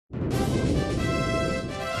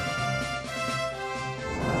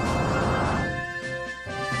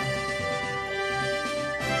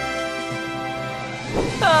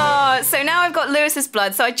now I've got Lewis's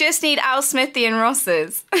blood, so I just need Al Smithy and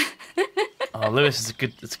Ross's. Oh, Lewis is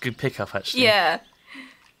it's a good pickup, actually. Yeah.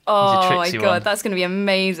 Oh my tricksy god, one. that's going to be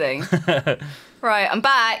amazing. Right, I'm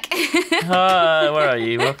back. Hi, where are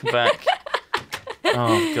you? Welcome back.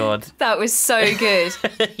 Oh, God. That was so good.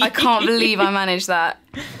 I can't believe I managed that.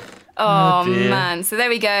 Oh man. So there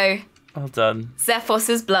we go. Well done.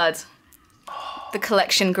 Zephos's blood. The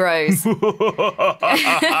collection grows. We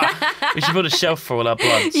should build a shelf for all our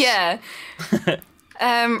bloods. Yeah.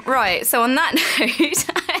 Right, so on that note,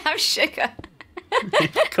 I have sugar.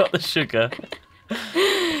 You've got the sugar.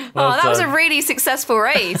 That was a really successful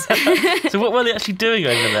raid. So what were they actually doing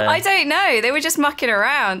over there? I don't know. They were just mucking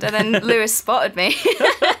around, and then Lewis spotted me.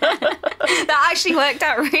 That actually worked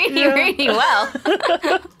out really well.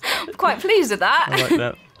 I'm quite pleased with that. I like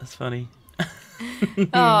that. That's funny.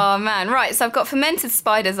 Oh man, right. So I've got fermented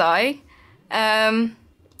spider's eye. I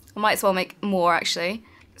might as well make more actually.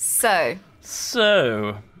 So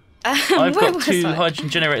I've got 2 hydrogen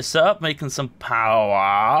generators set up, making some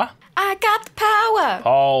power. I got the power.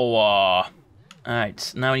 Power.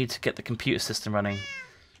 Alright, now we need to get the computer system running.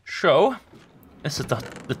 So, this is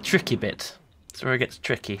the tricky bit. That's where it gets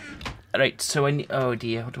tricky. Alright, so I need... Oh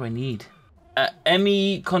dear, what do I need?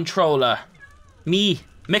 ME controller. Me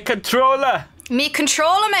controller. Me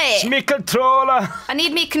controller, mate. Me controller. I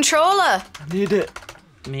need me controller. I need it.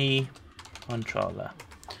 Me controller.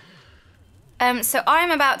 So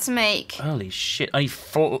I'm about to make... Holy shit, I need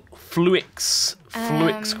Flux.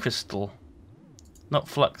 Flux crystal. Not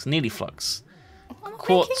Flux, nearly Flux.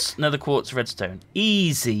 Quartz, another quartz redstone.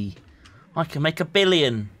 Easy. I can make 1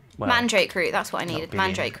 billion. Well, Mandrake root, that's what I needed.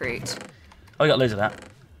 Mandrake root. Oh, I got loads of that.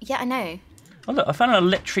 Yeah, I know. Oh look, I found an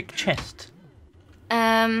electric chest.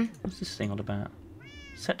 What's this thing all about?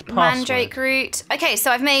 Set password. Mandrake root. Okay,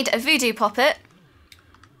 so I've made a voodoo poppet.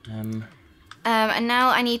 And now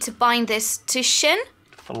I need to bind this to Shin.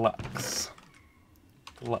 Flux.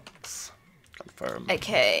 Confirm.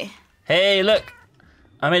 Okay. Hey, look!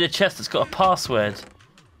 I made a chest that's got a password.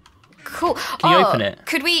 Cool. Can you open it?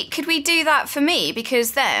 Could we do that for me?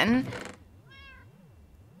 Because then...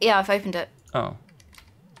 Yeah, I've opened it. Oh.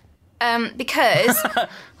 Because...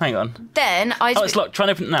 Hang on. Then I... Oh, it's locked. Try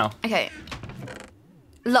and open it now. Okay.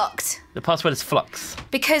 Locked. The password is Flux.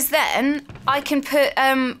 Because then I can put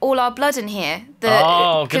all our blood in here.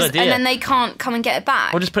 Oh, good idea. And then they can't come and get it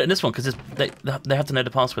back. Or just put it in this one, because they have to know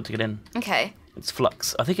the password to get in. Okay. It's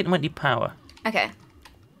Flux. I think it might need power. Okay.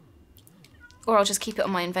 Or I'll just keep it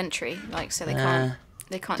on my inventory, like, so they can't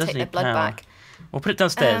take their blood back. We'll put it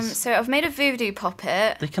downstairs. So I've made a voodoo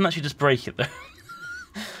poppet. They can actually just break it, though.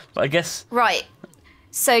 But I guess... Right.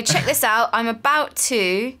 So check this out. I'm about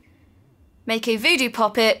to make a voodoo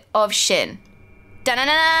poppet of Shin.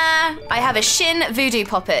 Da-na-na-na! I have a Shin voodoo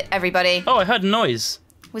poppet, everybody. Oh, I heard a noise.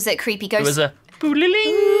 Was it creepy ghost? It was a... Boo-li-ling.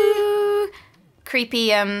 Ooh,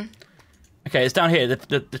 creepy, Okay, it's down here.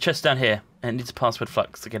 The chest's down here. And it needs a password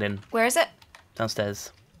Flux to get in. Where is it?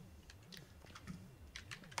 Downstairs.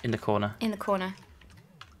 In the corner. In the corner.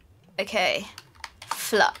 Okay.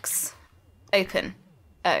 Flux. Open.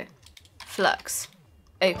 Oh. Flux.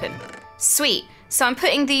 Open. Sweet. So I'm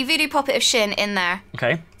putting the voodoo poppet of Shin in there.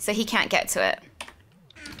 Okay. So he can't get to it.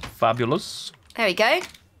 Fabulous. There we go.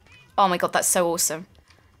 Oh my god, that's so awesome.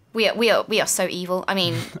 We are so evil. I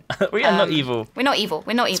mean... We are not evil. We're not evil.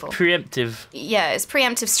 We're not evil. Preemptive. Yeah, it's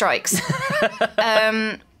preemptive strikes.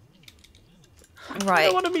 Right. I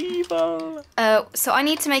don't want to be evil. So I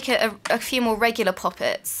need to make a few more regular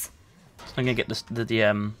poppets. I'm gonna get the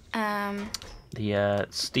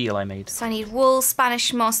steel I made. So I need wool,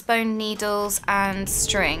 Spanish moss, bone needles, and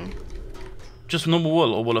string. Just normal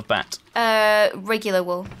wool or wool of bat? Regular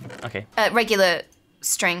wool. Okay. Regular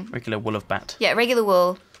string. Regular wool of bat. Yeah, regular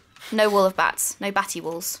wool. No wool of bats. No batty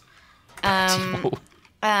wools. Right,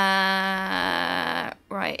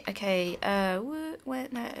 okay. No,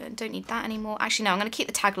 I don't need that anymore. Actually, no, I'm going to keep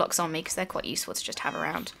the tag locks on me because they're quite useful to just have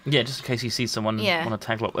around. Yeah, just in case you see someone want to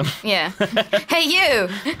tag lock them. Yeah. Hey, you!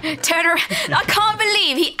 Turn around. I can't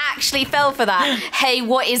believe he actually fell for that. Hey,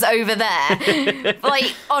 what is over there?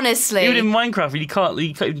 Like, honestly. Even in Minecraft, you can't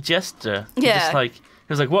even gesture. Yeah. Just like, he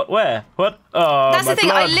was like, what, where? What? Oh, that's my the thing,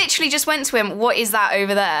 blood. I literally just went to him, what is that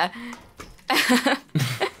over there?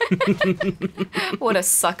 What a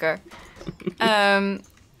sucker.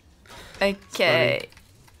 Okay.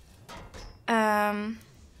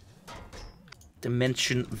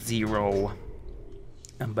 Dimension 0.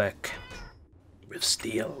 I'm back. With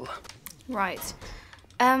steel. Right.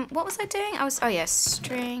 What was I doing? Oh yeah,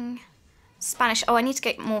 string. Spanish. Oh, I need to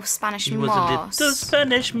get more Spanish It was moss. a little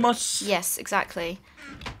Spanish moss. Yes, exactly.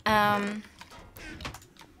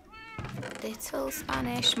 Little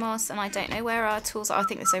Spanish moss, and I don't know where our tools are. I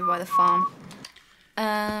think it's over by the farm.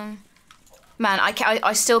 Man,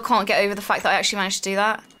 I still can't get over the fact that I actually managed to do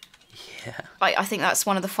that. Yeah. I think that's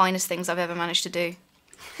one of the finest things I've ever managed to do.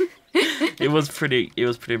 It was pretty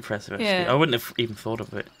impressive, actually. Yeah. I wouldn't have even thought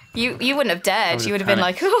of it. You wouldn't have dared. You would have been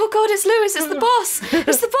like, panicked. oh God, it's Lewis, it's the boss.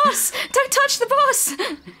 It's the boss. Don't touch the boss.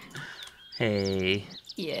 Hey.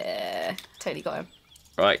 Yeah, totally got him.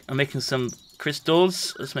 Right, I'm making some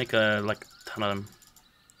crystals. Let's make a ton of them.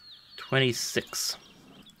 26.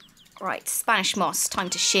 Right, Spanish moss, time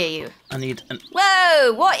to shear you. I need an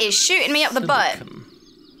Whoa, what is shooting me up the butt? silicon.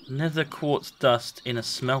 Nether quartz dust in a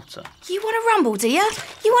smelter. You want to rumble, do you?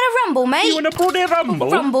 You want to rumble, mate? You wanna pull the rumble?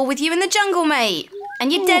 Rumble with you in the jungle, mate.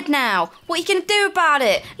 And you're dead now. What are you going to do about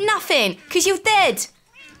it? Nothing, because you're dead.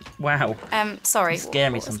 Wow. Sorry. You scare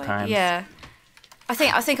me What was I- sometimes. Yeah. I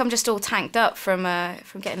think I'm just all tanked up from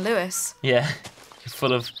getting Lewis. Yeah. You're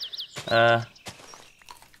full of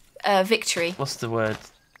Victory. what's the word?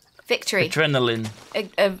 Victory. Adrenaline.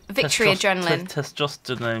 Victory adrenaline.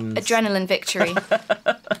 Testosterone. Adrenaline victory.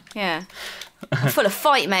 Yeah. I'm full of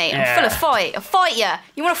fight, mate. I'm Yeah. full of fight. I'll fight ya.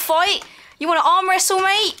 You want to fight? You want to arm wrestle,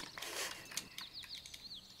 mate?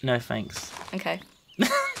 No thanks. Okay.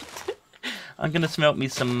 I'm gonna smelt me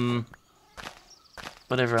some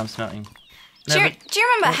whatever I'm smelting. Do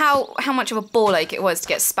you remember how much of a ball ache it was to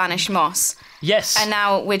get Spanish moss? Yes. And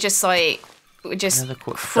now we're just Nether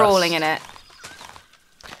quartz crawling dust. in it.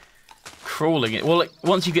 Crawling it. Well,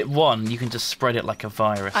 once you get one, you can just spread it like a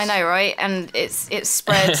virus. I know, right? And it's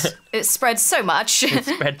spread it spreads so much. It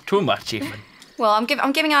spread too much even. Well, I'm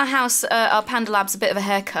giving our house, our Panda Labs, a bit of a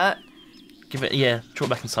haircut. Give it, draw it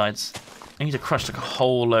back in sides. I need to crush like a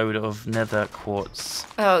whole load of nether quartz.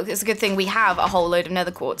 Oh, it's a good thing we have a whole load of nether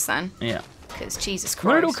quartz then. Yeah. Because Jesus Christ.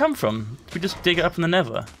 Where did it all come from? Did we just dig it up in the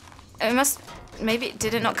nether?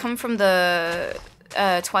 Did it not come from the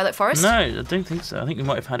Twilight Forest? No, I don't think so. I think we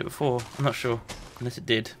might have had it before. I'm not sure. Unless it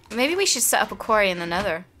did. Maybe we should set up a quarry in the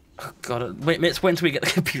nether. Oh, God. Wait, let's wait until we get the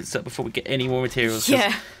computer set before we get any more materials. 'Cause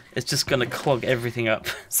Yeah. It's just going to clog everything up.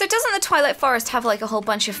 So doesn't the Twilight Forest have like a whole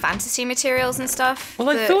bunch of fantasy materials and stuff? Well,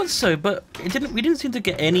 I thought so, but we didn't seem to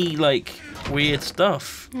get any, weird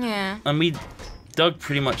stuff. Yeah. And we dug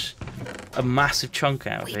pretty much a massive chunk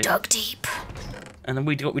out of We it. dug deep. And then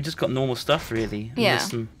we just got normal stuff, really. And Yeah. there's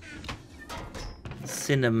some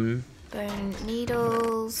cinnamon. Bone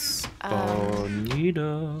needles. Oh,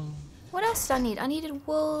 needle. What else did I need? I needed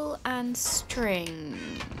wool and string.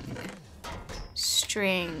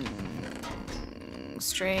 String.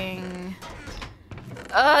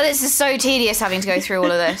 Oh, this is so tedious having to go through all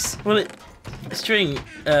of this. Well, string.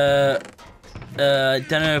 Don't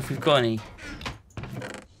know if we've got any.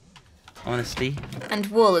 Honestly. And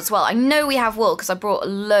wool as well. I know we have wool because I brought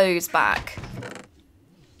loads back.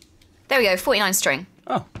 There we go, 49 string.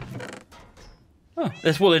 Oh,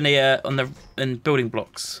 there's wool in the in building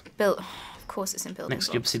blocks Of course it's in building next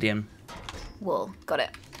to blocks. obsidian. Wool, got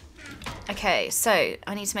it. Okay, so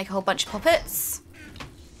I need to make a whole bunch of poppets.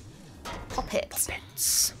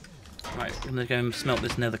 Poppets. Right, I'm gonna go and smelt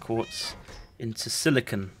this nether quartz into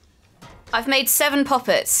silicon. I've made 7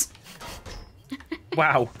 poppets.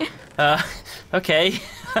 Wow. Okay.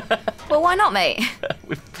 Well, why not, mate?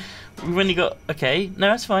 We've only got. Okay, no,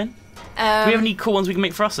 that's fine. Do we have any cool ones we can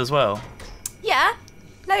make for us as well? Yeah,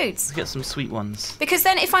 loads. Let's get some sweet ones. Because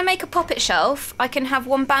then if I make a poppet shelf, I can have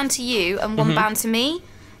one bound to you and one bound to me.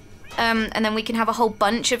 And then we can have a whole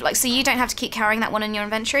bunch of, so you don't have to keep carrying that one in your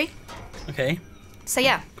inventory. Okay. So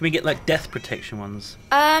yeah. Can we get death protection ones?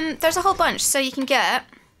 There's a whole bunch. So you can get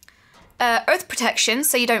earth protection,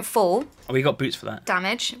 so you don't fall. Oh, we got boots for that.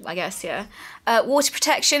 Damage, I guess, yeah. Water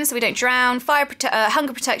protection, so we don't drown.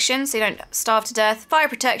 Hunger protection, so you don't starve to death. Fire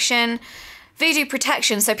protection. Voodoo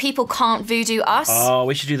protection, so people can't voodoo us. Oh,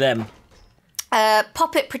 we should do them.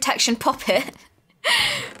 Poppet protection poppet,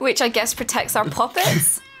 which I guess protects our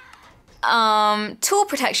poppets. Tool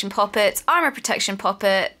protection poppet. Armor protection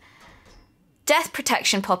poppet. Death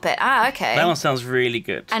protection poppet. Ah, okay. That one sounds really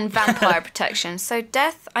good. And vampire protection. So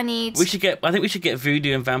death, I need. I think we should get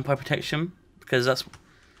voodoo and vampire protection because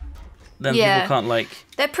then Yeah. people can't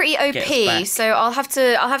They're pretty us back. OP, so I'll have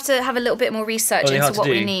to have a little bit more research they're hard into to what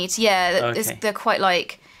we do? need. Yeah, Okay. they're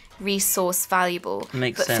quite resource valuable.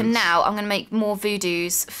 Makes but for sense. now, I'm gonna make more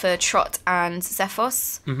voodoos for Trot and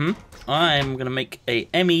Zephos. I'm gonna make a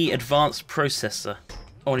ME advanced processor.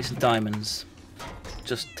 Oh, I need some diamonds.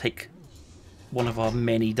 Just take one of our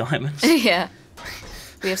many diamonds. Yeah,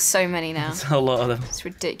 we have so many now. There's a lot of them. It's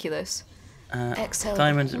ridiculous. Exhale.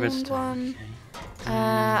 Diamonds at horned redstone. one.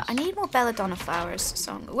 I need more belladonna flowers.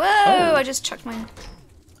 Whoa! Oh. I just chucked my.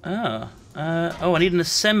 Ah, Oh, I need an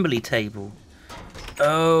assembly table.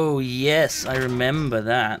 Oh, yes, I remember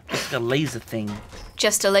that. It's like a laser thing.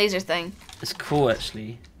 Just a laser thing. It's cool,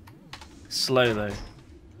 actually. Slow, though.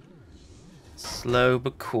 Slow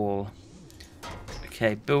but cool.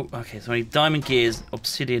 Okay, okay, so I need diamond gears,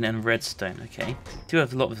 obsidian, and redstone. Okay. Do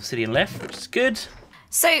have a lot of obsidian left, which is good.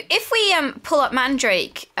 So if we pull up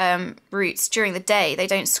mandrake roots during the day, they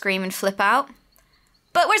don't scream and flip out.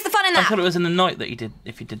 But where's the fun in that? I thought it was in the night that you did,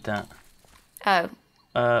 if you did that. Oh.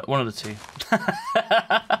 One of the two.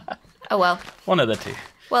 Oh well. One of the two.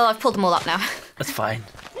 Well, I've pulled them all up now. That's fine.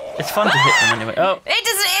 It's fun to hit them anyway. Oh.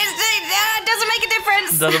 It doesn't make a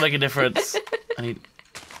difference. Doesn't make a difference. I need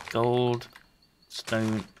gold,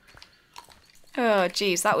 stone. Oh,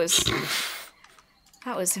 jeez, that was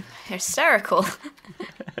hysterical.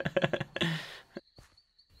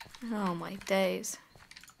 Oh my days.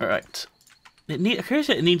 All right. It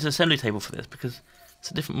needs an assembly table for this because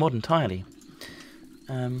it's a different mod entirely.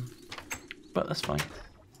 But that's fine.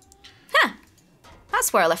 Huh.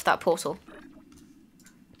 That's where I left that portal.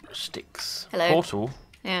 Sticks. Hello. Portal?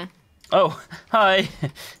 Yeah. Oh, hi.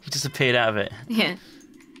 You just appeared out of it. Yeah.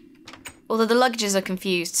 Although the luggages are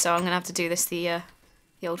confused, so I'm going to have to do this the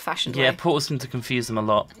old-fashioned way. Yeah, portals seem to confuse them a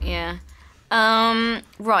lot. Yeah.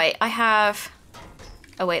 Right, I have...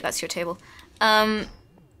 Oh, wait, that's your table.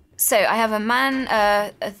 So I have a man,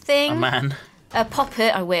 a thing... A man? A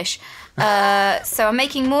poppet, I wish. So I'm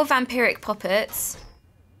making more vampiric poppets.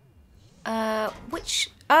 Which...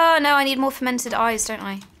 Oh, no, I need more fermented eyes, don't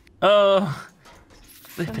I? Oh,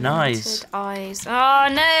 flipping eyes. Fermented eyes. Oh,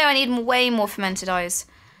 no, I need way more fermented eyes.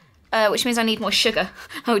 Which means I need more sugar.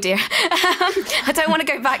 Oh, dear. I don't want to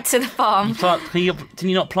go back to the farm. Didn't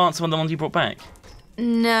you not plant some of the ones you brought back?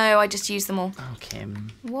 No, I just used them all. Okay.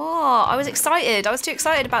 What? I was excited. I was too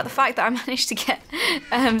excited about the fact that I managed to get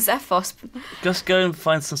Zephos. Just go and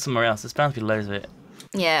find some somewhere else. There's bound to be loads of it.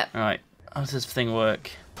 Yeah. Alright. How does this thing work?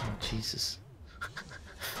 Oh, Jesus.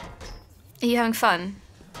 Are you having fun?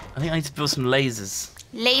 I think I need to build some lasers.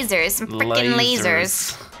 Lasers. Some frickin'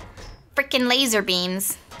 lasers. Frickin' laser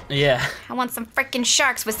beams. Yeah. I want some frickin'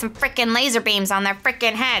 sharks with some frickin' laser beams on their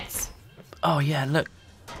frickin' heads. Oh, yeah, look.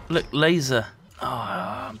 Look, laser. Oh,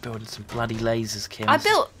 I'm building some bloody lasers, Kim. I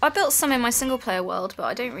built some in my single player world, but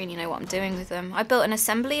I don't really know what I'm doing with them. I built an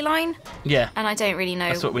assembly line. Yeah. And I don't really know.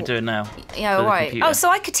 That's what we're doing now. Yeah, right. Oh, so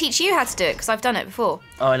I could teach you how to do it because I've done it before.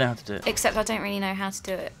 Oh, I know how to do it. Except I don't really know how to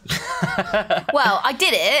do it. Well, I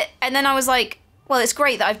did it, and then I was like, well, it's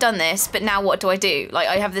great that I've done this, but now what do I do? Like,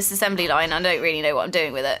 I have this assembly line, I don't really know what I'm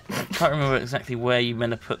doing with it. I can't remember exactly where you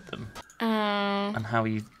meant to put them. And how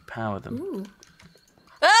you power them. Ooh.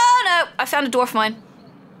 Oh, no! I found a dwarf mine.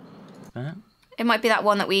 Huh? It might be that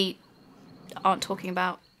one that we aren't talking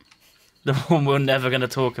about. The one we're never going to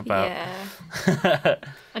talk about. Yeah.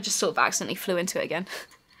 I just sort of accidentally flew into it again.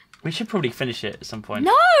 We should probably finish it at some point.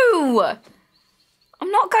 No!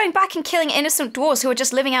 I'm not going back and killing innocent dwarves who are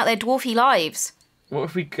just living out their dwarfy lives. What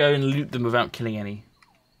if we go and loot them without killing any?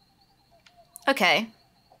 Okay.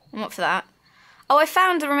 I'm up for that. Oh, I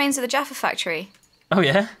found the remains of the Jaffa factory. Oh,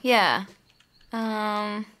 yeah? Yeah.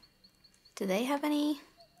 Do they have any?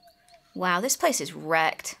 Wow, this place is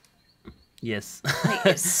wrecked. Yes. Like,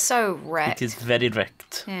 it's so wrecked. It is very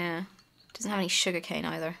wrecked. Yeah. Doesn't have any sugarcane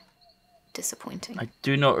either. Disappointing. I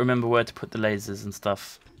do not remember where to put the lasers and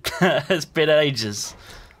stuff. It's been ages.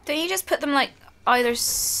 Don't you just put them, like, either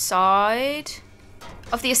side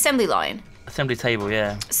of the assembly line? Assembly table,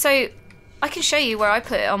 yeah. So, I can show you where I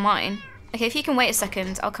put it on mine. Okay, if you can wait a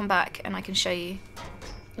second, I'll come back and I can show you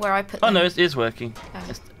where I put them. Oh, no, it is working.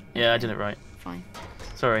 Oh. Yeah, I did it right. Fine.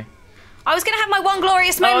 Sorry. I was going to have my one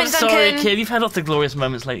glorious moment, Duncan. Sorry, Kim. You've had lots of glorious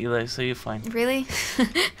moments lately, though, so you're fine. Really?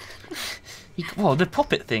 Well, the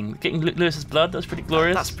Poppet thing, getting Lewis's blood, that's pretty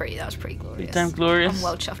glorious. That was pretty glorious. Pretty damn glorious. I'm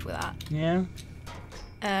well chuffed with that. Yeah.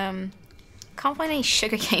 Can't find any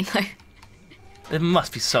sugarcane though. There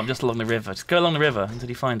must be some just along the river. Just go along the river until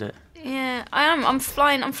you find it. Yeah, I am. I'm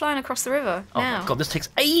flying across the river now. Oh my god, this takes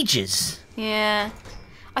ages. Yeah.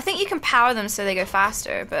 I think you can power them so they go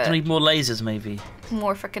faster, but I need more lasers, maybe.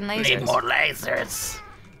 More frickin' lasers. Need more lasers.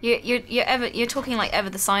 You're talking like Ever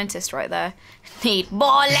the Scientist right there. Need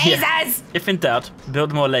more lasers. Yeah. If in doubt,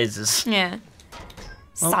 build more lasers. Yeah.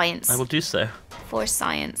 Well, Science. I will do so. For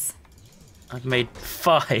science. I've made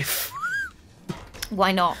 5.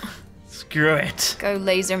 Why not? Screw it. Go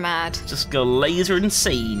laser mad. Just go laser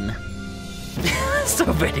insane. So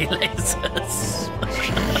many lasers.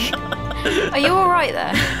 Are you all right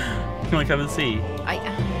there? You want to come and see? I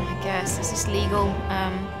guess. Is this legal?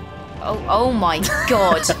 Oh my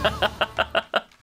god.